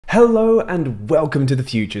Hello and welcome to the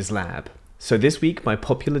Futures Lab. So this week, by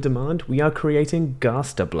popular demand, we are creating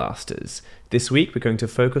Gaster blasters. This week, we're going to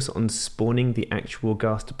focus on spawning the actual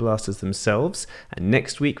Gaster blasters themselves, and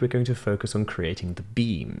next week, we're going to focus on creating the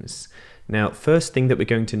beams. Now, first thing that we're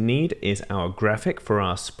going to need is our graphic for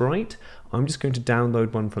our sprite. I'm just going to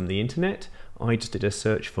download one from the internet. I just did a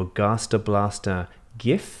search for Gaster blaster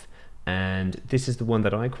GIF, and this is the one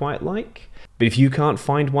that I quite like. But if you can't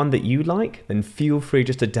find one that you like, then feel free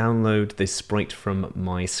just to download this sprite from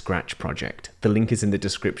my Scratch project. The link is in the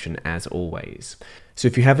description as always. So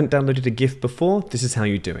if you haven't downloaded a GIF before, this is how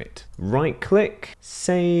you do it. Right click,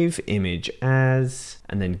 save image as,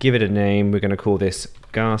 and then give it a name. We're going to call this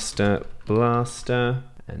Gaster Blaster,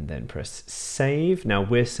 and then press save. Now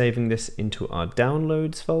we're saving this into our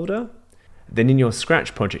downloads folder. Then in your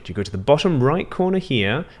Scratch project, you go to the bottom right corner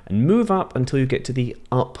here and move up until you get to the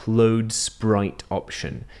Upload Sprite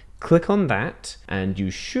option. Click on that and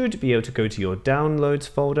you should be able to go to your Downloads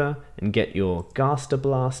folder and get your Gaster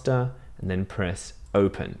Blaster and then press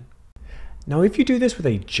Open. Now if you do this with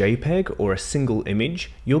a JPEG or a single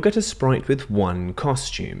image, you'll get a sprite with one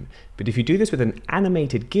costume. But if you do this with an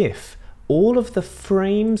animated GIF, all of the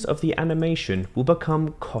frames of the animation will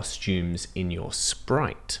become costumes in your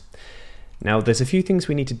sprite. Now there's a few things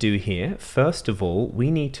we need to do here. First of all, we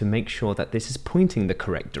need to make sure that this is pointing the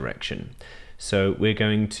correct direction. So we're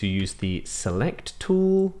going to use the select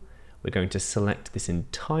tool. We're going to select this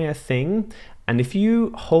entire thing. And if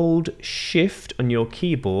you hold shift on your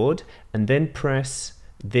keyboard and then press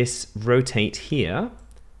this rotate here,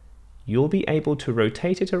 you'll be able to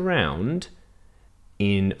rotate it around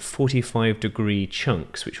in 45-degree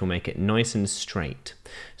chunks, which will make it nice and straight.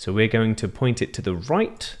 So we're going to point it to the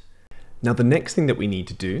right. Now the next thing that we need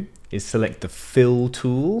to do is select the fill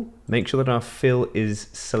tool, make sure that our fill is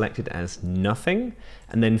selected as nothing,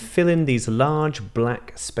 and then fill in these large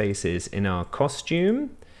black spaces in our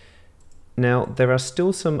costume. Now there are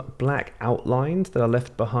still some black outlines that are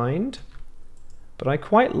left behind, but I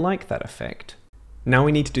quite like that effect. Now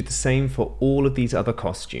we need to do the same for all of these other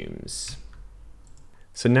costumes.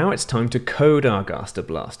 So now it's time to code our Gaster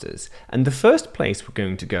blasters, and the first place we're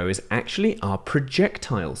going to go is actually our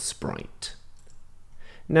projectile sprite.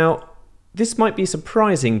 Now, this might be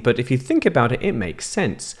surprising, but if you think about it, it makes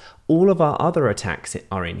sense. All of our other attacks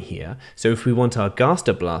are in here, so if we want our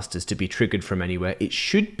Gaster blasters to be triggered from anywhere, it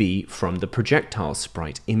should be from the projectile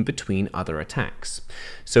sprite in between other attacks.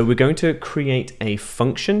 So we're going to create a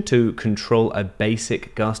function to control a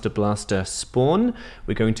basic Gaster blaster spawn.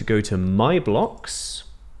 We're going to go to My Blocks.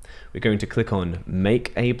 We're going to click on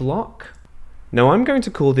Make a Block. Now I'm going to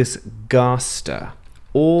call this Gaster,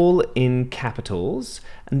 all in capitals,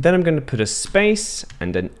 and then I'm going to put a space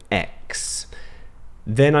and an X.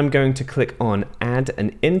 Then I'm going to click on Add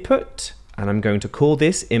an Input, and I'm going to call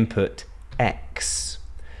this input X.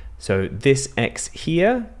 So this X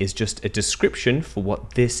here is just a description for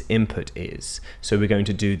what this input is. So we're going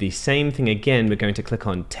to do the same thing again. We're going to click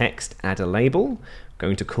on Text, Add a Label. We're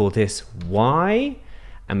going to call this Y,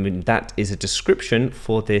 and that is a description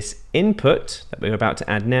for this input that we're about to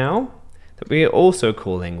add now, that we are also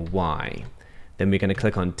calling Y. Then we're going to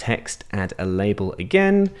click on Text, Add a Label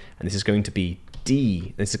again, and this is going to be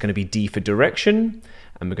D. This is going to be D for direction,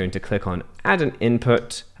 and we're going to click on Add an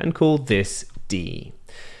Input and call this D.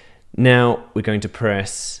 Now we're going to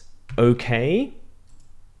press OK,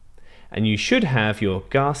 and you should have your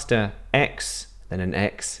Gaster X, then an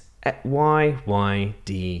X, Y, Y,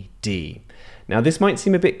 D, D. Now this might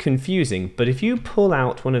seem a bit confusing, but if you pull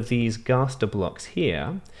out one of these Gaster blocks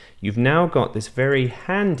here, you've now got this very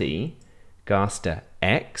handy Gaster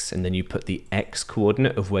X, and then you put the X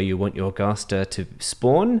coordinate of where you want your Gaster to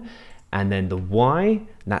spawn, and then the Y,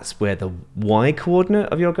 that's where the Y coordinate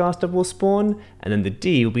of your Gaster will spawn, and then the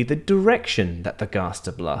D will be the direction that the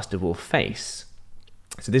Gaster blaster will face.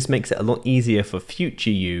 So this makes it a lot easier for future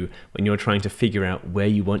you when you're trying to figure out where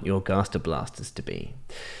you want your Gaster blasters to be.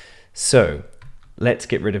 So let's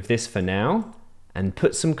get rid of this for now and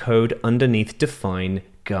put some code underneath define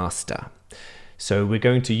Gaster. So we're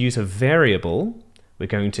going to use a variable. We're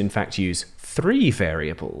going to in fact use 3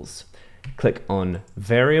 variables. Click on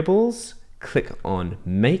variables, click on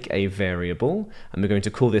make a variable, and we're going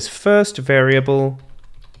to call this first variable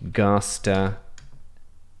Gaster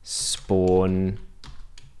spawn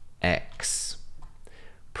X.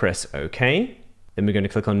 Press OK. Then we're going to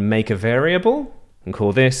click on make a variable and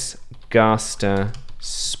call this Gaster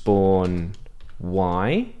spawn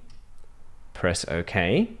Y. Press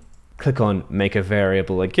OK. Click on make a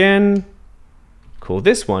variable again. Call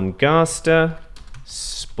this one Gaster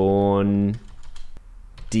spawn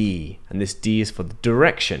D. And this D is for the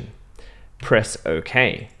direction. Press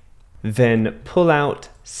OK. then pull out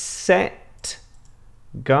set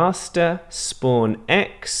Gaster spawn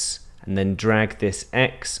X, and then drag this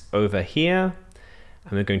X over here.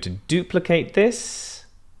 And we're going to duplicate this,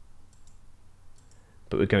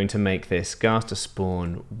 but we're going to make this Gaster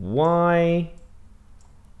spawn Y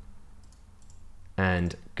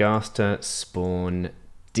and Gaster spawn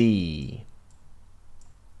D.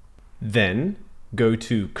 Then go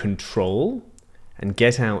to Control and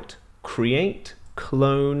get out Create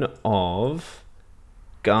Clone of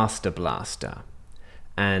Gaster Blaster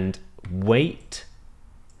and wait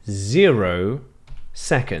 0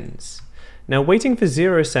 seconds. Now, waiting for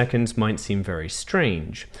 0 seconds might seem very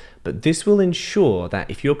strange, but this will ensure that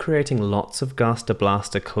if you're creating lots of Gaster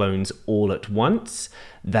Blaster clones all at once,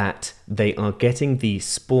 that they are getting the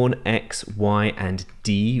spawn X, Y, and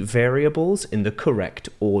D variables in the correct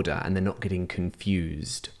order and they're not getting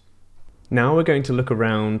confused. Now we're going to look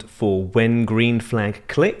around for when green flag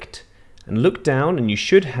clicked, and look down and you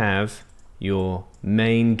should have your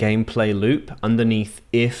main gameplay loop underneath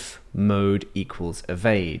if mode equals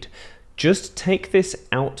evade. Just take this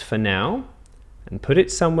out for now and put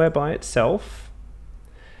it somewhere by itself.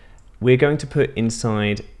 We're going to put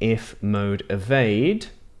inside if mode evade.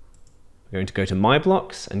 We're going to go to my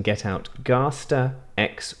blocks and get out Gaster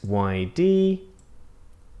XYD.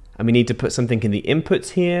 And we need to put something in the inputs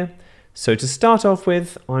here. So to start off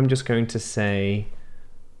with, I'm just going to say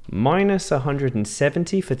minus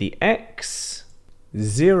 170 for the X,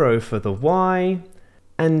 0 for the Y,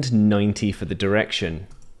 and 90 for the direction.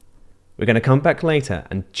 We're going to come back later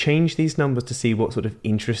and change these numbers to see what sort of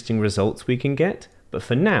interesting results we can get, but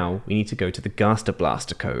for now we need to go to the Gaster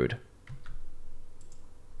Blaster code.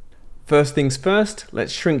 First things first,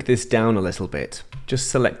 let's shrink this down a little bit.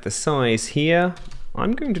 Just select the size here.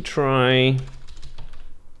 I'm going to try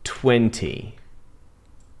 20.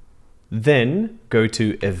 Then go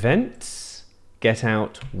to Events, get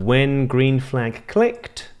out when green flag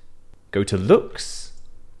clicked, go to Looks,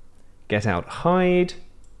 get out Hide,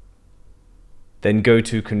 then go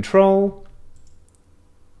to Control,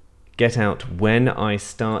 get out when I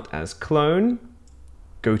start as clone,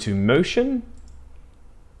 go to Motion,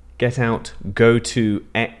 get out go to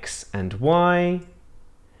X and Y,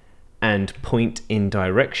 and point in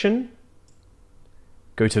direction,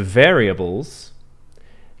 go to Variables,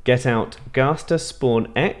 get out Gaster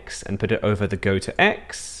spawn X and put it over the go to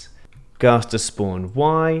X, Gaster spawn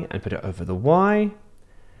Y and put it over the Y,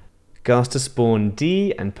 Gaster spawn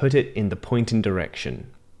D and put it in the point in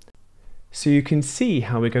direction. So you can see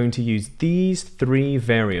how we're going to use these 3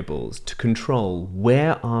 variables to control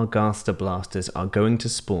where our Gaster Blasters are going to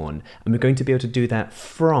spawn, and we're going to be able to do that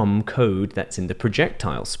from code that's in the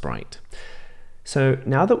projectile sprite. So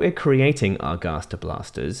now that we're creating our Gaster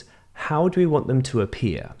Blasters, how do we want them to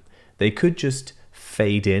appear? They could just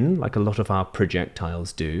fade in like a lot of our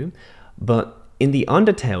projectiles do, but in the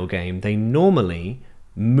Undertale game they normally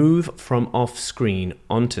move from off screen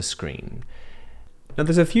onto screen. Now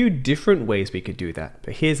there's a few different ways we could do that,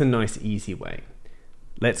 but here's a nice easy way.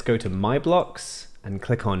 Let's go to My Blocks and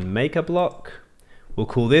click on Make a Block. We'll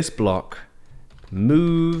call this block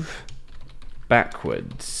Move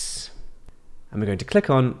Backwards. And we're going to click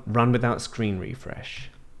on Run Without Screen Refresh.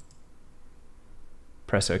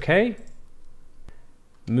 Press OK.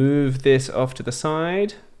 Move this off to the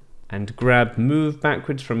side and grab Move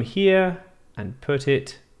Backwards from here and put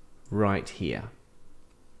it right here.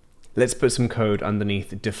 Let's put some code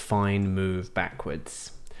underneath define move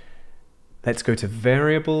backwards. Let's go to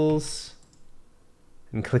variables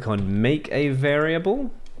and click on make a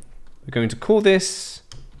variable. We're going to call this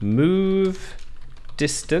move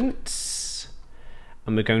distance,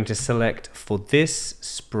 and we're going to select for this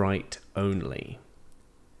sprite only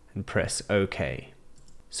and press OK.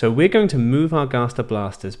 So we're going to move our Gaster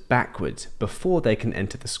Blasters backwards before they can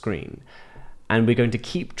enter the screen, and we're going to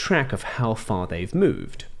keep track of how far they've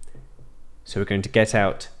moved. So we're going to get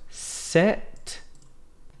out set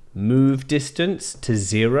move distance to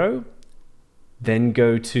 0, then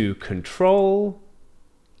go to Control,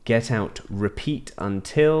 get out repeat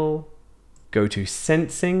until, go to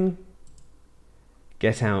sensing,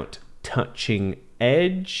 get out touching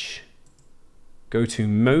edge, go to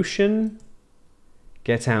motion,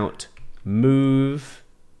 get out move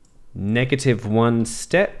 -1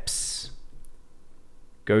 steps,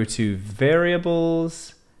 go to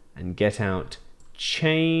variables and get out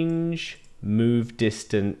change move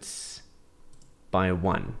distance by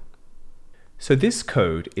 1. So this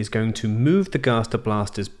code is going to move the Gaster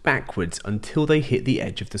Blasters backwards until they hit the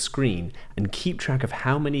edge of the screen and keep track of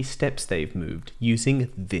how many steps they've moved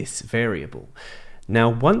using this variable. Now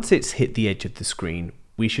once it's hit the edge of the screen,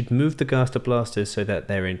 we should move the Gaster blasters so that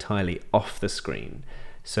they're entirely off the screen.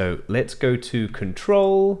 So let's go to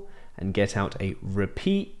Control and get out a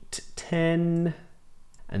repeat 10,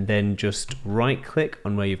 and then just right click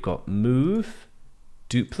on where you've got Move,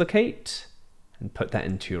 Duplicate, and put that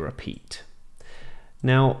into your repeat.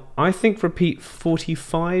 Now, I think repeat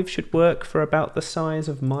 45 should work for about the size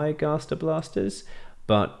of my Gaster blasters,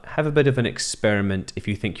 but have a bit of an experiment if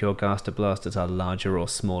you think your Gaster blasters are larger or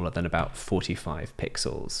smaller than about 45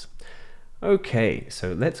 pixels. Okay,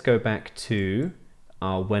 so let's go back to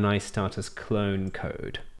our When I Start as Clone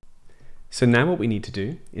code. So now what we need to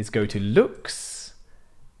do is go to Looks,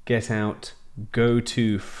 get out Go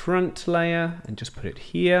to Front Layer and just put it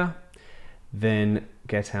here, then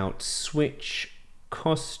get out Switch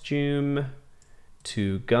Costume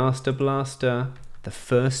to Gaster Blaster, the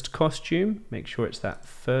first costume, make sure it's that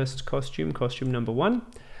first costume, costume number 1.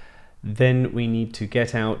 Then we need to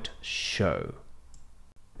get out Show.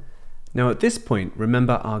 Now at this point,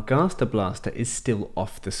 remember our Gaster Blaster is still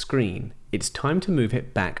off the screen. It's time to move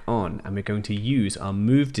it back on, and we're going to use our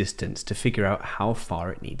move distance to figure out how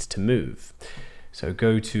far it needs to move. So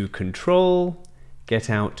go to Control, get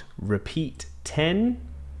out Repeat 10,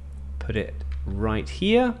 put it right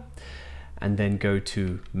here, and then go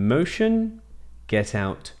to Motion, get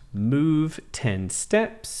out Move 10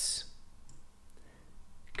 steps,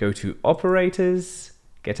 go to Operators,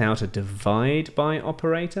 get out a Divide by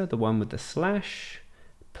operator, the one with the slash,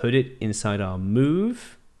 put it inside our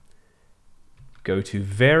Move, go to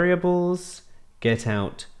Variables, get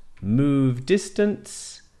out Move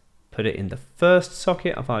Distance, put it in the first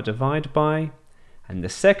socket of our Divide by, and the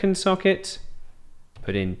second socket,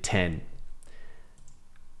 put in 10.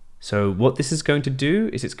 So what this is going to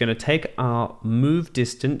do is it's going to take our move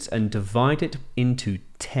distance and divide it into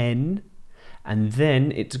 10, and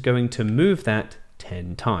then it's going to move that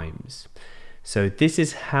 10 times. So this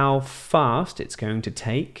is how fast it's going to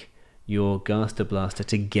take your Gaster Blaster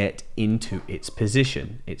to get into its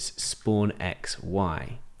position. It's spawn X,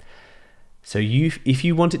 Y. So if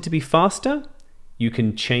you want it to be faster, you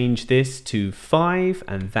can change this to 5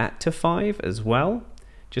 and that to 5 as well.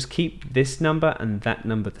 Just keep this number and that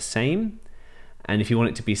number the same. And if you want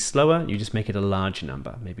it to be slower, you just make it a large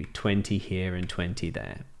number, maybe 20 here and 20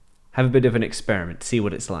 there. Have a bit of an experiment, see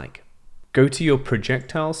what it's like. Go to your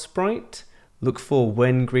projectile sprite, look for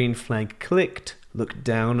when green flag clicked, look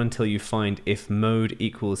down until you find if mode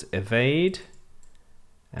equals evade,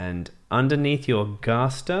 and underneath your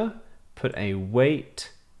Gaster, put a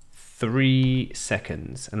wait 3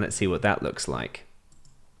 seconds, and let's see what that looks like.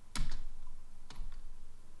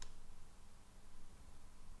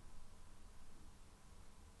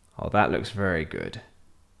 Oh, that looks very good.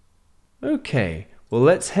 Okay, well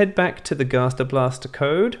let's head back to the Gaster Blaster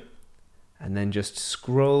code and then just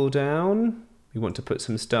scroll down. We want to put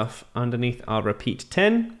some stuff underneath our repeat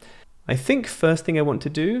 10. I think first thing I want to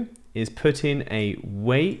do is put in a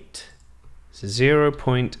wait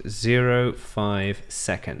 0.05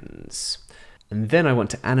 seconds. And then I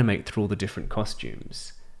want to animate through all the different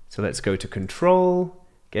costumes. So let's go to Control,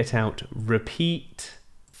 get out repeat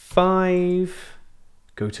 5,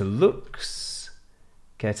 go to Looks,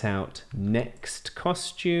 get out Next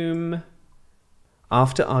Costume.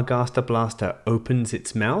 After our Gaster Blaster opens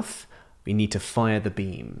its mouth, we need to fire the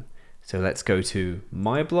beam. So let's go to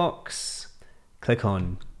My Blocks, click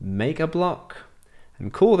on Make a Block,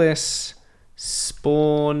 and call this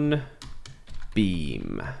Spawn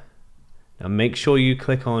Beam. Now make sure you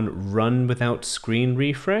click on Run Without Screen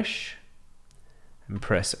Refresh, and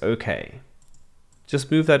press OK.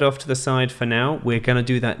 Just move that off to the side for now. We're going to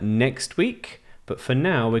do that next week, but for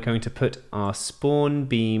now we're going to put our spawn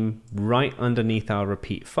beam right underneath our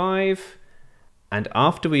repeat 5, and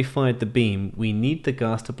after we fired the beam we need the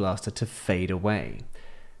Gaster Blaster to fade away.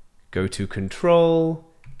 Go to Control,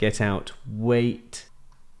 get out wait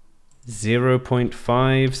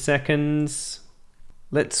 0.5 seconds.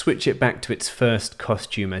 Let's switch it back to its first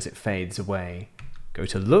costume as it fades away. Go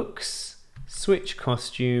to Looks, switch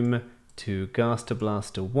costume to Gaster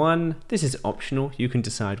Blaster 1. This is optional, you can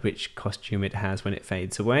decide which costume it has when it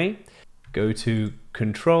fades away. Go to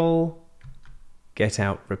Control, get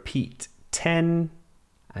out repeat 10,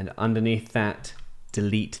 and underneath that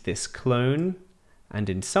delete this clone, and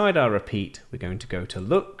inside our repeat we're going to go to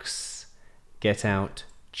Looks, get out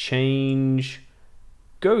change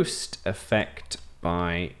ghost effect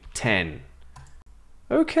by 10.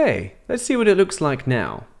 Okay, let's see what it looks like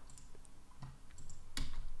now.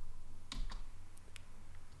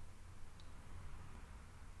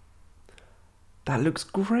 That looks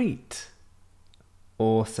great.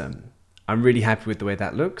 Awesome. I'm really happy with the way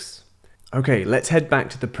that looks. Okay, let's head back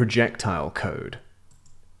to the projectile code.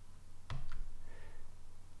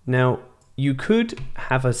 Now, you could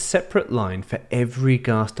have a separate line for every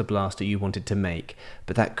Gaster Blaster you wanted to make,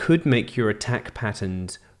 but that could make your attack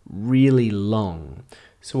patterns really long.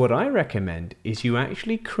 So what I recommend is you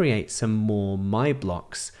actually create some more my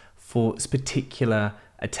blocks for particular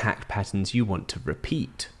attack patterns you want to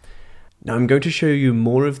repeat. Now I'm going to show you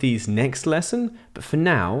more of these next lesson, but for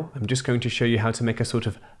now I'm just going to show you how to make a sort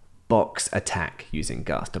of box attack using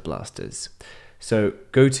Gaster Blasters. So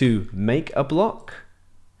go to make a block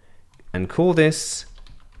and call this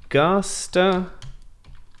Gaster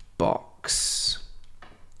Box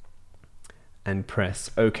and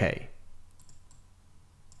press OK.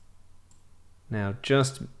 Now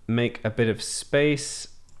just make a bit of space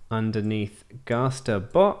underneath Gaster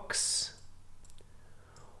Box.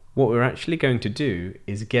 What we're actually going to do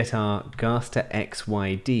is get our Gaster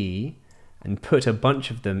XYD and put a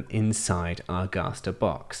bunch of them inside our Gaster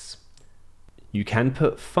Box. You can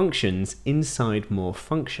put functions inside more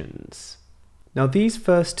functions. Now these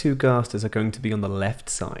first two Gasters are going to be on the left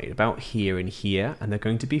side, about here and here, and they're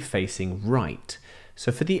going to be facing right.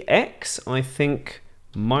 So for the X, I think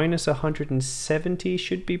minus 170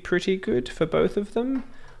 should be pretty good for both of them.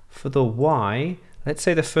 For the Y, let's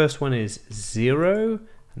say the first one is 0,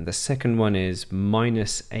 and the second one is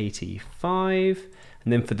minus 85.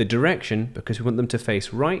 And then for the direction, because we want them to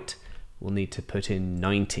face right, we'll need to put in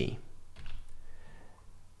 90.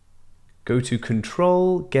 Go to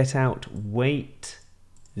Control, get out wait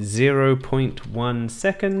 0.1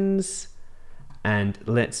 seconds, and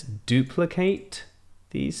let's duplicate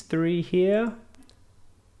these three here.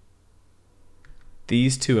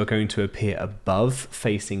 These two are going to appear above,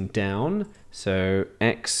 facing down. So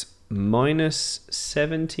X minus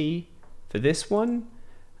 70 for this one,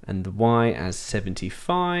 and the Y as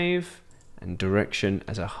 75, and direction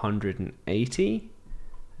as 180.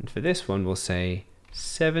 And for this one, we'll say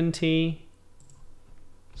 70,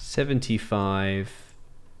 75,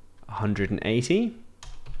 180.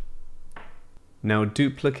 Now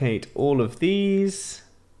duplicate all of these,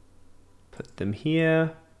 put them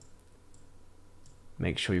here,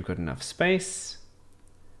 make sure you've got enough space.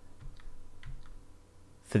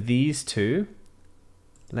 For these two,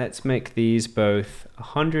 let's make these both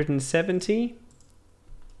 170.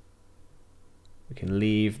 We can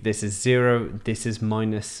leave, this is 0, this is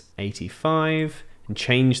minus 85, and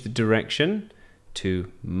change the direction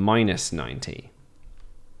to minus 90.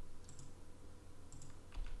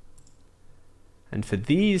 And for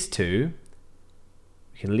these two,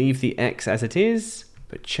 we can leave the X as it is,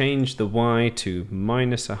 but change the Y to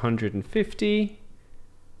minus 150,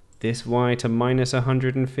 this Y to minus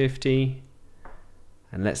 150,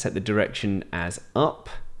 and let's set the direction as up,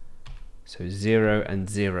 so 0 and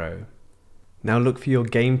 0. Now look for your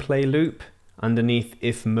gameplay loop underneath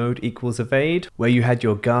if mode equals evade, where you had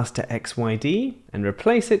your Gaster XYD, and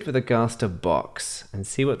replace it with a Gaster Box, and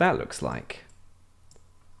see what that looks like.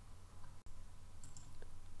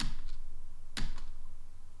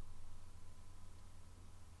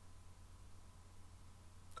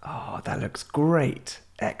 Oh, that looks great.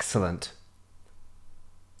 Excellent.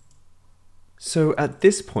 So at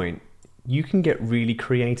this point, you can get really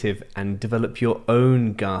creative and develop your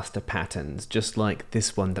own Gaster patterns, just like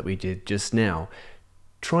this one that we did just now.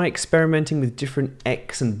 Try experimenting with different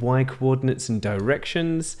X and Y coordinates and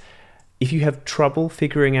directions. If you have trouble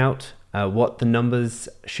figuring out what the numbers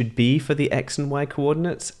should be for the X and Y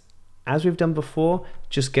coordinates, as we've done before,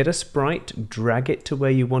 just get a sprite, drag it to where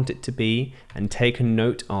you want it to be, and take a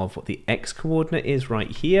note of what the X coordinate is right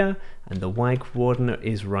here, and the Y coordinate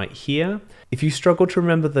is right here. If you struggle to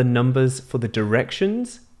remember the numbers for the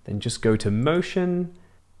directions, then just go to Motion,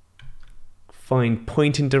 find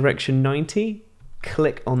Point in Direction 90,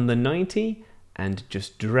 click on the 90, and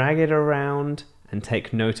just drag it around and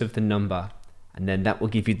take note of the number, and then that will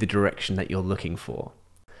give you the direction that you're looking for.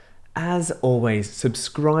 As always,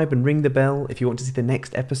 subscribe and ring the bell if you want to see the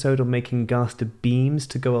next episode on making Gaster beams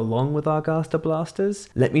to go along with our Gaster Blasters.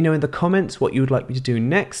 Let me know in the comments what you would like me to do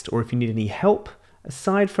next, or if you need any help.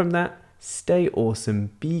 Aside from that, stay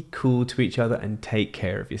awesome, be cool to each other, and take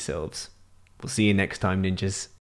care of yourselves. We'll see you next time, ninjas.